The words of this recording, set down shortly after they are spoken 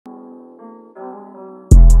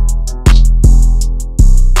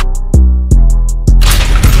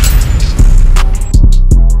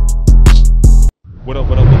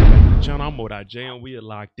Momo.jam, we are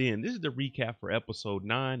locked in. This is the recap for episode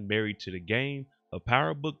 9, Married to the Game, a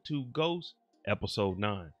Power Book 2 Ghost, episode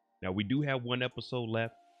 9. Now, we do have one episode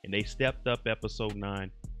left, and they stepped up episode 9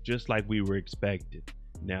 just like we were expected.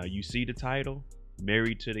 Now, you see the title,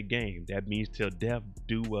 Married to the Game. That means till death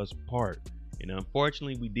do us part. And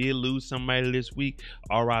unfortunately, we did lose somebody this week.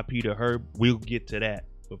 RIP to her. We'll get to that.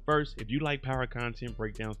 But first, if you like power content,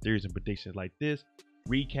 breakdowns, theories, and predictions like this,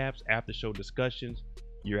 recaps, after show discussions,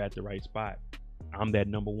 you're at the right spot. I'm that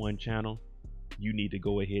 #1 channel. You need to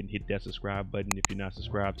go ahead and hit that subscribe button. If you're not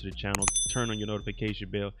subscribed to the channel, turn on your notification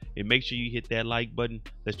bell and make sure you hit that like button.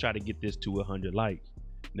 Let's try to get this to 100 likes.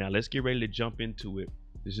 Now let's get ready to jump into it.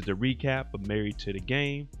 This is the recap of Married to the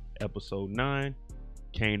Game, episode 9,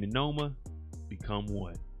 Kane and Noma become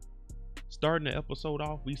one. Starting the episode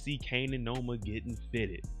off, we see Kane and Noma getting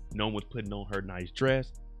fitted. Noma's putting on her nice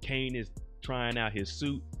dress. Kane is trying out his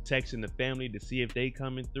suit, texting the family to see if they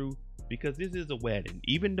coming through, because this is a wedding.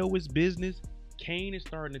 Even though it's business, Kane is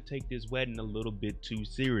starting to take this wedding a little bit too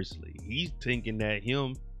seriously. He's thinking that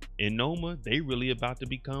him and Noma, they really about to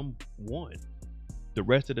become one. The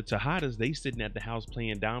rest of the Tejadas, they sitting at the house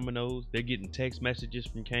playing dominoes. They're getting text messages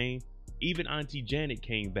from Kane. Even Auntie Janet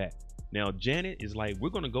came back. Now Janet is like, we're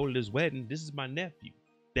gonna go to this wedding. This is my nephew.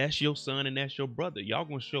 That's your son and that's your brother. Y'all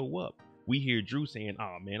gonna show up. We hear Drew saying,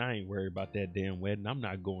 oh man, I ain't worried about that damn wedding. I'm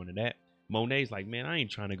not going to that. Monet's like, man, I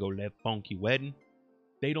ain't trying to go to that funky wedding.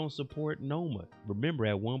 They don't support Noma. Remember,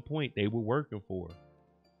 at one point, they were working for her.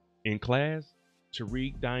 In class,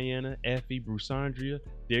 Tariq, Diana, Effie, Brusandria,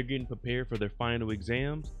 they're getting prepared for their final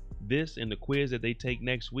exams. This and the quiz that they take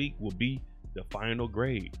next week will be the final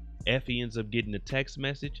grade. Effie ends up getting a text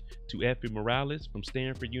message to Effie Morales from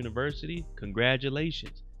Stanford University.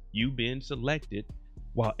 Congratulations, you've been selected.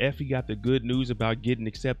 While Effie got the good news about getting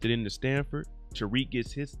accepted into Stanford, Tariq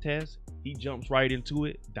gets his test. He jumps right into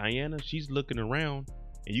it. Diana, she's looking around,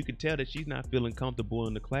 and you can tell that she's not feeling comfortable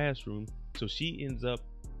in the classroom. So she ends up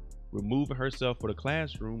removing herself for the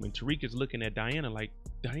classroom, and Tariq is looking at Diana like,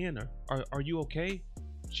 Diana, are you okay?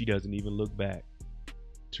 She doesn't even look back.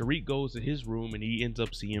 Tariq goes to his room, and he ends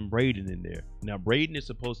up seeing Brayden in there. Now, Brayden is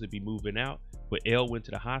supposed to be moving out, but Elle went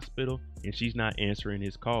to the hospital, and she's not answering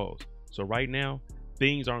his calls. So right now,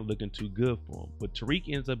 things aren't looking too good for him. But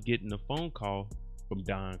Tariq ends up getting a phone call from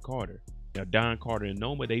Don Carter. Now, Don Carter and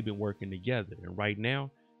Noma, they've been working together. And right now,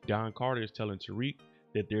 Don Carter is telling Tariq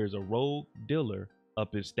that there's a rogue dealer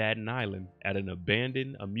up in Staten Island at an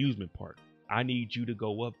abandoned amusement park. I need you to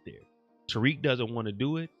go up there. Tariq doesn't want to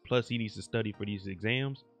do it. Plus, he needs to study for these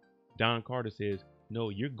exams. Don Carter says, no,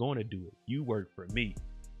 you're going to do it. You work for me.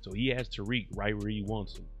 So he has Tariq right where he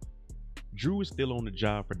wants him. Drew is still on the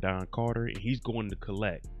job for Don Carter, and he's going to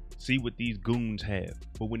collect, see what these goons have.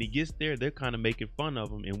 But when he gets there, they're kind of making fun of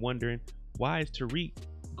him and wondering, why is Tariq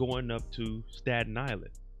going up to Staten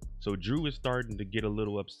Island? So Drew is starting to get a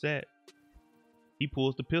little upset. He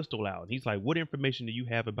pulls the pistol out. He's like, what information do you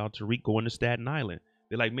have about Tariq going to Staten Island?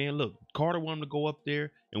 They're like, man, look, Carter wanted him to go up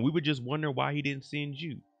there, and we were just wondering why he didn't send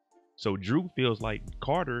you. So Drew feels like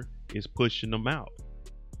Carter is pushing him out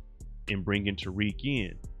and bringing Tariq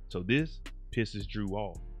in. So this pisses Drew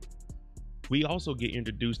off. We also get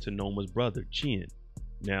introduced to Noma's brother, Chin.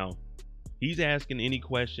 Now, he's asking any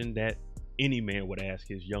question that any man would ask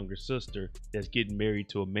his younger sister that's getting married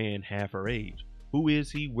to a man half her age. Who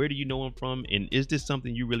is he? Where do you know him from? And is this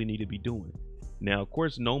something you really need to be doing? Now, of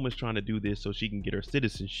course, Noma's trying to do this so she can get her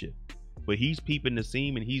citizenship. But he's peeping the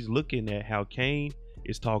scene, and he's looking at how Kane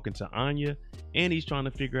is talking to Anya, and he's trying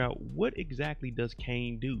to figure out, what exactly does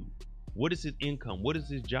Kane do? What is his income? What is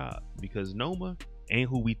his job? Because Noma ain't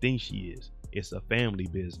who we think she is. It's a family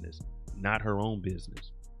business, not her own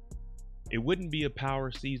business. It wouldn't be a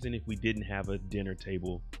power season if we didn't have a dinner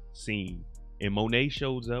table scene. And Monet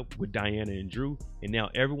shows up with Diana and Drew, and now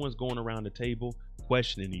everyone's going around the table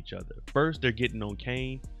questioning each other. First, they're getting on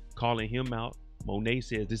Kane, calling him out. Monet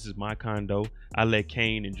says, this is my condo. I let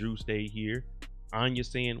Kane and Drew stay here. Anya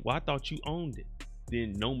saying, well, I thought you owned it.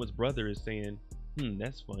 Then Noma's brother is saying,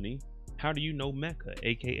 that's funny. How do you know Mecca,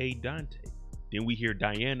 aka Dante? Then we hear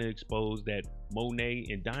Diana expose that Monet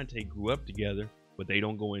and Dante grew up together, but they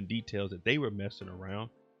don't go in details that they were messing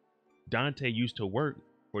around. Dante used to work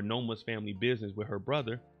for Noma's family business with her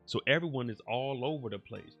brother, so everyone is all over the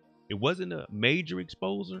place. It wasn't a major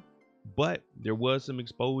exposure, but there was some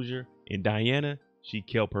exposure, and Diana, she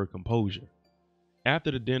kept her composure.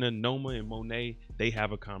 After the dinner, Noma and Monet, they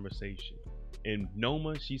have a conversation. And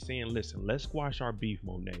Noma, she's saying, listen, let's squash our beef,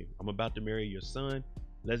 Monet. I'm about to marry your son.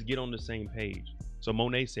 Let's get on the same page. So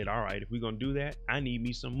Monet said, all right, if we're going to do that, I need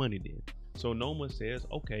me some money then. So Noma says,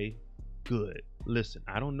 okay, good. Listen,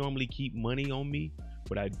 I don't normally keep money on me,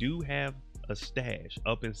 but I do have a stash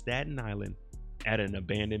up in Staten Island at an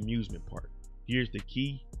abandoned amusement park. Here's the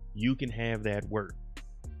key, you can have that work.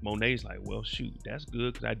 Monet's like, well, shoot, that's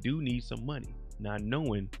good because I do need some money. Not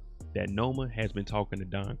knowing that Noma has been talking to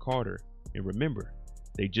Don Carter. And remember,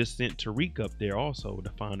 they just sent Tariq up there also to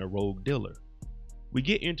find a rogue dealer. We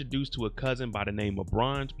get introduced to a cousin by the name of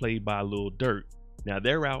Bronze, played by Lil Durk. Now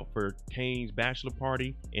they're out for Kane's bachelor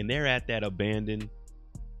party and they're at that abandoned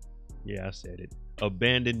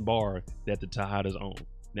bar that the Tejadas own.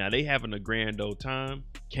 Now they having a grand old time.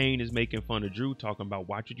 Kane is making fun of Drew, talking about,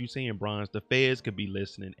 watch what you saying, Bronze. The feds could be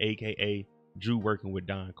listening, aka Drew working with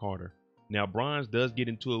Don Carter. Now Bronze does get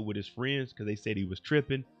into it with his friends because they said he was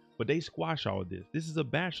tripping, but they squash all this. This is a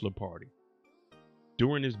bachelor party.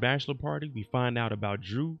 During this bachelor party, we find out about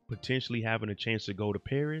Drew potentially having a chance to go to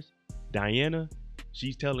Paris. Diana,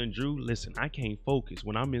 she's telling Drew, listen, I can't focus.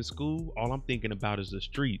 When I'm in school, all I'm thinking about is the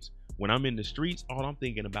streets. When I'm in the streets, all I'm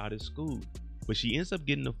thinking about is school. But she ends up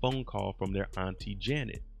getting a phone call from their auntie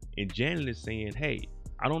Janet. And Janet is saying, hey,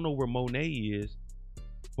 I don't know where Monet is,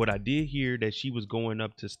 but I did hear that she was going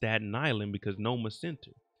up to Staten Island because Noma sent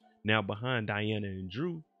her. Now behind Diana and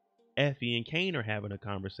Drew, Effie and Kane are having a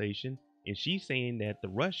conversation. And she's saying that the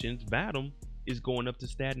Russians, Vadim, is going up to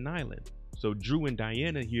Staten Island. So Drew and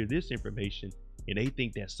Diana hear this information and they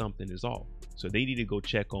think that something is off. So they need to go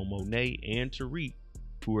check on Monet and Tariq,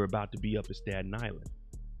 who are about to be up at Staten Island.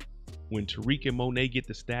 When Tariq and Monet get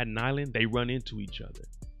to Staten Island, they run into each other.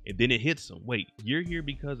 And then it hits them. Wait, you're here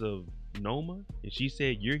because of Noma? And she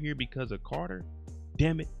said, you're here because of Carter?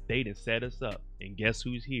 Damn it, they done set us up. And guess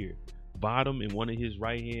who's here? Vadim and one of his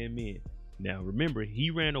right-hand men. Now remember, he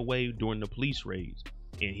ran away during the police raids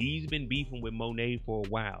and he's been beefing with Monet for a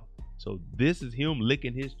while. So this is him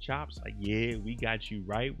licking his chops like, yeah, we got you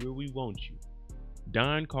right where we want you.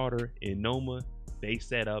 Don Carter and Noma, they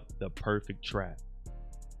set up the perfect trap.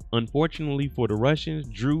 Unfortunately for the Russians,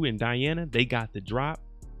 Drew and Diana, they got the drop.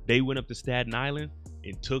 They went up to Staten Island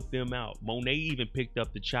and took them out. Monet even picked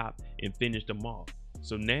up the chop and finished them off.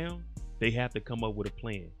 So now they have to come up with a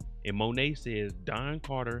plan. And Monet says Don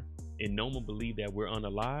Carter and Noma believe that we're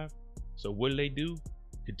unalive. So what do?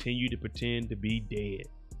 Continue to pretend to be dead.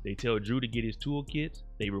 They tell Drew to get his toolkits.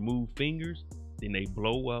 They remove fingers. Then they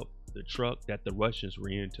blow up the truck that the Russians were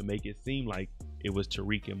in to make it seem like it was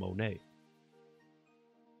Tariq and Monet.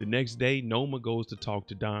 The next day, Noma goes to talk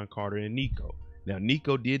to Don Carter and Nico. Now,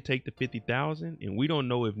 Nico did take the $50,000, and we don't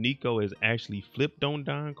know if Nico has actually flipped on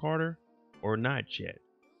Don Carter or not yet.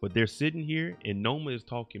 But they're sitting here, and Noma is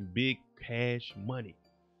talking big cash money.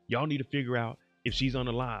 Y'all need to figure out if she's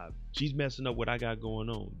unalive. She's messing up what I got going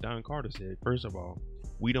on. Don Carter said, first of all,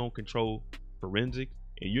 we don't control forensics,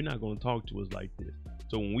 and you're not going to talk to us like this.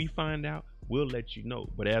 So when we find out, we'll let you know.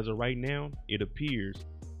 But as of right now, it appears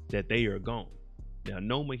that they are gone. Now,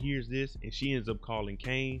 Noma hears this, and she ends up calling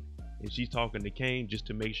Kane, and she's talking to Kane just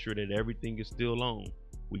to make sure that everything is still on.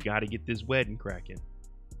 We got to get this wedding cracking.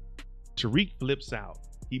 Tariq flips out.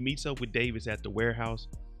 He meets up with Davis at the warehouse.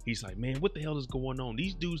 He's like, man, what the hell is going on?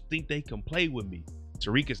 These dudes think they can play with me.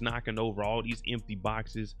 Tariq is knocking over all these empty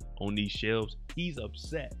boxes on these shelves. He's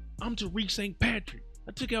upset. I'm Tariq St. Patrick.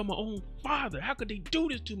 I took out my own father. How could they do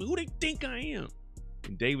this to me? Who they think I am?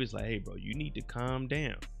 And Davis like, hey, bro, you need to calm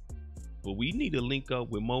down. But we need to link up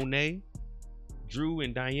with Monet, Drew,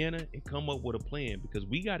 and Diana and come up with a plan because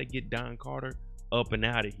we got to get Don Carter up and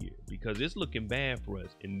out of here because it's looking bad for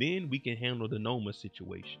us. And then we can handle the Noma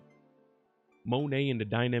situation. Monet and the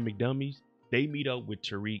Dynamic Dummies, they meet up with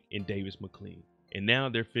Tariq and Davis McClain. And now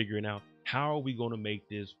they're figuring out how are we going to make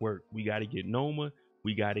this work? We got to get Noma.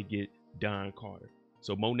 We got to get Don Carter.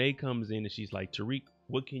 So Monet comes in and she's like, Tariq,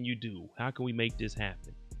 what can you do? How can we make this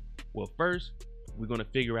happen? Well, first, we're going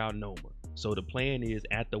to figure out Noma. So the plan is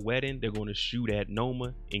at the wedding, they're going to shoot at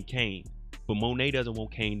Noma and Kane. But Monet doesn't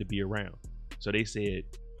want Kane to be around. So they said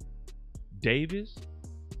Davis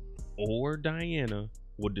or Diana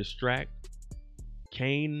will distract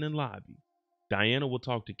Kane in the lobby. Diana will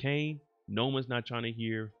talk to Kane. Noma's not trying to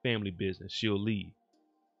hear family business. She'll leave.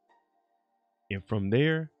 And from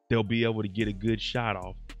there, they'll be able to get a good shot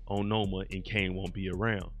off on Noma and Kane won't be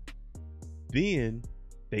around. Then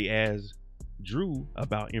they ask Drew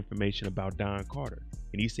about information about Don Carter.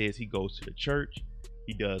 And he says he goes to the church.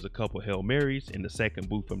 He does a couple Hail Marys in the second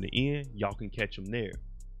booth from the end. Y'all can catch him there.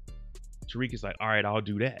 Tariq is like, all right, I'll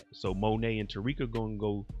do that. So Monet and Tariq are going to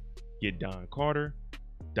go get Don Carter.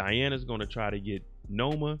 Diana's going to try to get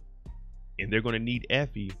Noma. And they're going to need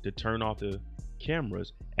Effie to turn off the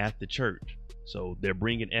cameras at the church. So they're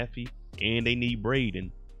bringing Effie and they need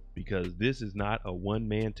Brayden because this is not a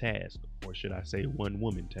one-man task, or should I say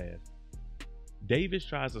one-woman task. Davis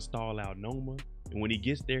tries to stall out Noma, And when he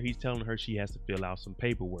gets there, he's telling her she has to fill out some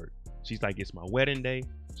paperwork. She's like, it's my wedding day.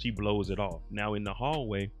 She blows it off. Now in the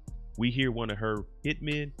hallway, we hear one of her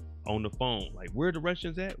hitmen on the phone. Like, where the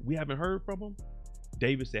Russians at? We haven't heard from them.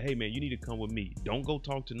 David said, hey man, you need to come with me. Don't go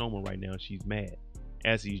talk to Noma right now. She's mad.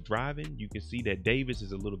 As he's driving, you can see that Davis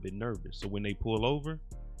is a little bit nervous. So when they pull over,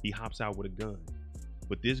 he hops out with a gun.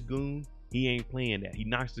 But this goon, he ain't playing that. He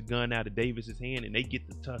knocks the gun out of Davis's hand and they get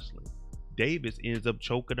to tussling. Davis ends up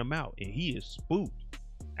choking him out and he is spooked.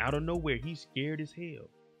 Out of nowhere, he's scared as hell.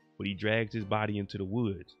 But he drags his body into the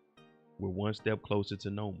woods. We're one step closer to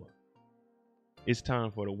Noma. It's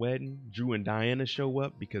time for the wedding. Drew and Diana show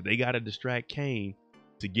up because they gotta distract Kane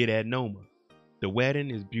to get at Noma. The wedding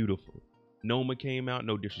is beautiful. Noma came out,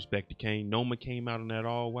 no disrespect to Kane. Noma came out in that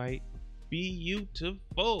all white.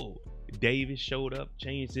 Beautiful. Davis showed up,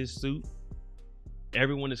 changed his suit.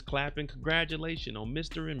 Everyone is clapping. Congratulations on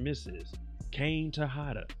Mr. and Mrs. Kane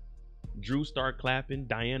Tejada. Drew start clapping.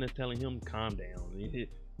 Diana telling him, calm down.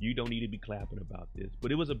 You don't need to be clapping about this.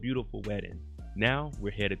 But it was a beautiful wedding. Now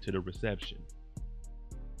we're headed to the reception.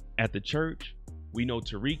 At the church, we know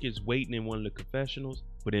Tariq is waiting in one of the confessionals,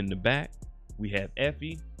 but in the back, we have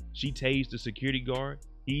Effie. She tased the security guard.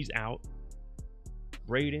 He's out.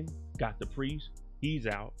 Brayden got the priest. He's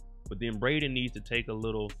out. But then Brayden needs to take a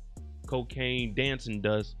little cocaine dancing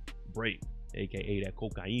dust break, aka that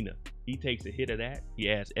cocaina. He takes a hit of that.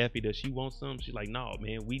 He asks Effie, does she want some? She's like, no,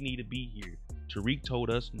 man, we need to be here. Tariq told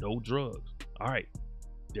us no drugs. All right,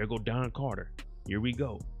 there go Don Carter. Here we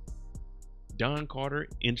go. Don Carter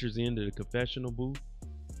enters into the confessional booth.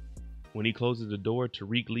 When he closes the door,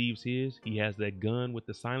 Tariq leaves his. He has that gun with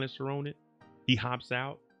the silencer on it. He hops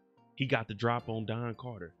out. He got the drop on Don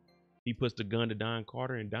Carter. He puts the gun to Don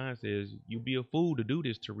Carter and Don says, you'd be a fool to do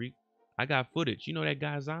this, Tariq. I got footage. You know that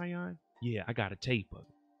guy Zion? Yeah, I got a tape of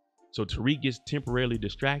it. So Tariq gets temporarily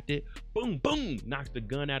distracted. Boom, boom, knocks the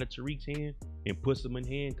gun out of Tariq's hand and puts him in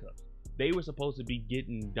handcuffs. They were supposed to be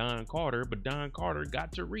getting Don Carter, but Don Carter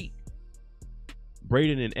got Tariq.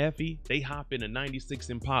 Brayden and Effie, they hop in a 96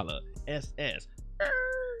 Impala SS.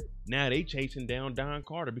 Now they chasing down Don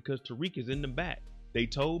Carter because Tariq is in the back. They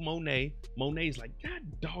told Monet. Monet's like, God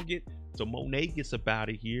dog it. So Monet gets up out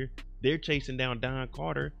of here. They're chasing down Don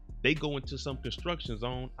Carter. They go into some construction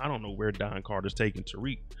zone. I don't know where Don Carter's taking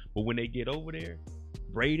Tariq, but when they get over there,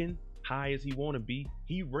 Brayden, high as he want to be,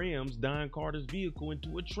 he rams Don Carter's vehicle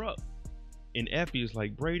into a truck. And Effie is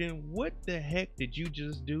like, Brayden, what the heck did you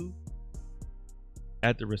just do?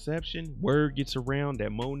 At the reception, word gets around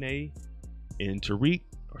that Monet and Tariq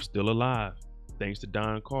are still alive, thanks to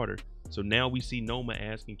Don Carter. So now we see Noma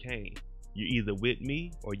asking Kane, you're either with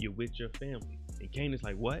me or you're with your family. And Kane is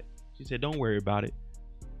like, what? She said, don't worry about it.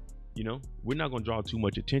 You know, we're not going to draw too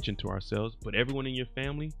much attention to ourselves, but everyone in your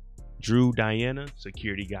family, Drew, Diana,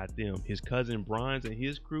 security got them. His cousin Bronze and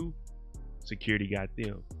his crew, security got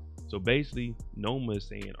them. So basically, Noma is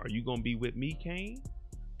saying, are you going to be with me, Kane?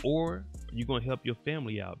 Or are you going to help your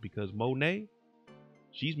family out? Because Monet,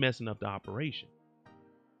 she's messing up the operation.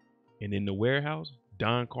 And in the warehouse,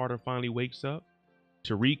 Don Carter finally wakes up.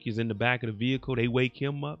 Tariq is in the back of the vehicle. They wake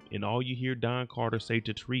him up. And all you hear Don Carter say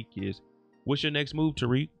to Tariq is, what's your next move,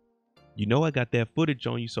 Tariq? You know I got that footage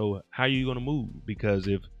on you, so how are you going to move? Because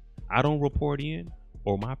if I don't report in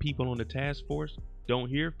or my people on the task force don't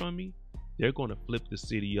hear from me, they're going to flip the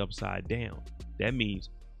city upside down. That means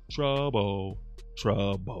trouble,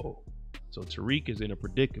 trouble. So Tariq is in a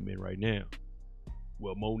predicament right now.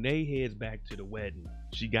 Well, Monet heads back to the wedding.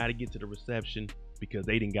 She got to get to the reception because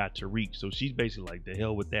they didn't got Tariq. So she's basically like, the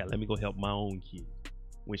hell with that. Let me go help my own kid.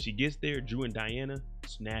 When she gets there, Drew and Diana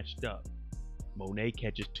snatched up. Monet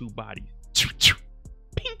catches two bodies.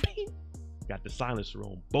 Ping, ping. Got the silencer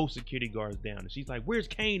on. Both security guards down. And she's like, where's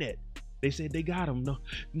Kane at? They said they got him. No,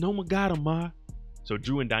 Noma got him, ma. So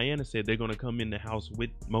Drew and Diana said they're going to come in the house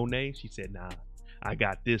with Monet. She said, nah, I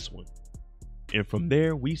got this one. And from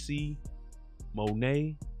there, we see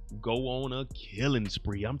Monet go on a killing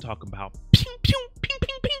spree. I'm talking about ping, ping, ping,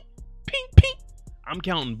 ping, ping, ping, ping. I'm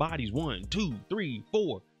counting bodies. 1, 2, 3,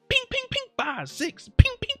 4. Ping, ping, ping. 5, 6.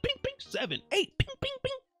 Ping, ping, ping, ping. 7, 8. Ping, ping,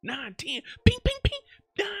 ping. 9, 10. Ping, ping, ping.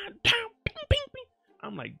 9, 10. Ping, ping, ping.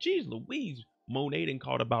 I'm like, geez Louise. Monet done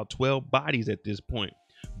caught about 12 bodies at this point.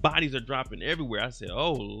 Bodies are dropping everywhere. I said,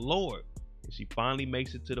 oh Lord. And she finally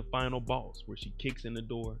makes it to the final boss where she kicks in the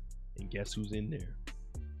door. And guess who's in there?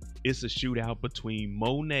 It's a shootout between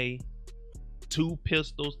Monet, Two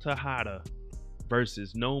Pistols Tejada,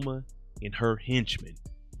 versus Noma and her henchmen.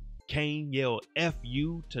 Kane yelled, F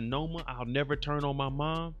you to Noma, I'll never turn on my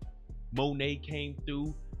mom. Monet came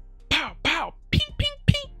through, pow, pow, ping, ping,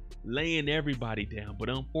 ping, laying everybody down. But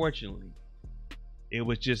unfortunately, It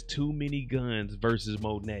was just too many guns versus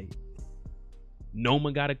Monet.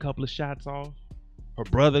 Noma got a couple of shots off. Her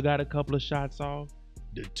brother got a couple of shots off.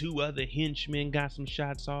 The two other henchmen got some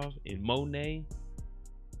shots off. And Monet,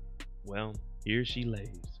 well, here she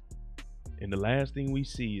lays. And the last thing we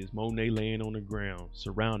see is Monet laying on the ground,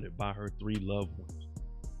 surrounded by her 3 loved ones.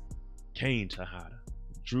 Kane Tejada,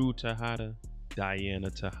 Drew Tejada, Diana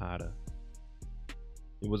Tejada.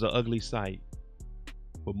 It was an ugly sight,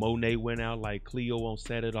 but Monet went out like Cleo on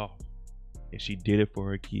Set It Off, and she did it for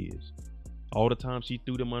her kids. All the time she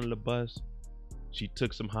threw them under the bus, she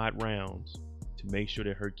took some hot rounds to make sure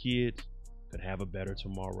that her kids could have a better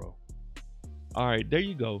tomorrow. All right, there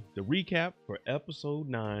you go. The recap for episode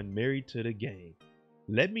 9, Married to the Game.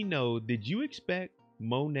 Let me know, did you expect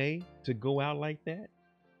Monet to go out like that?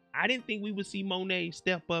 I didn't think we would see Monet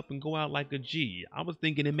step up and go out like a G. I was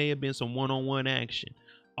thinking it may have been some one-on-one action.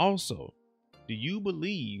 Also, do you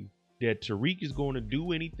believe that Tariq is going to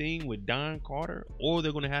do anything with Don Carter, or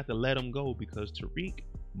they're going to have to let him go because Tariq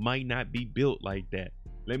might not be built like that?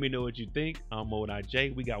 Let me know what you think. I'm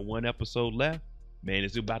Mo.J. We got 1 episode left. Man,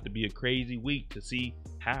 it's about to be a crazy week to see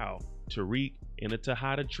how Tariq and the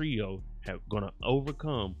Tejada trio have gonna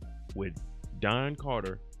overcome with Don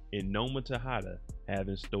Carter and Noma Tejada have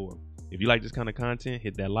in store. If you like this kind of content,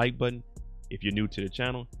 hit that like button. If you're new to the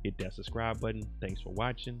channel, hit that subscribe button. Thanks for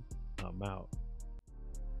watching. I'm out.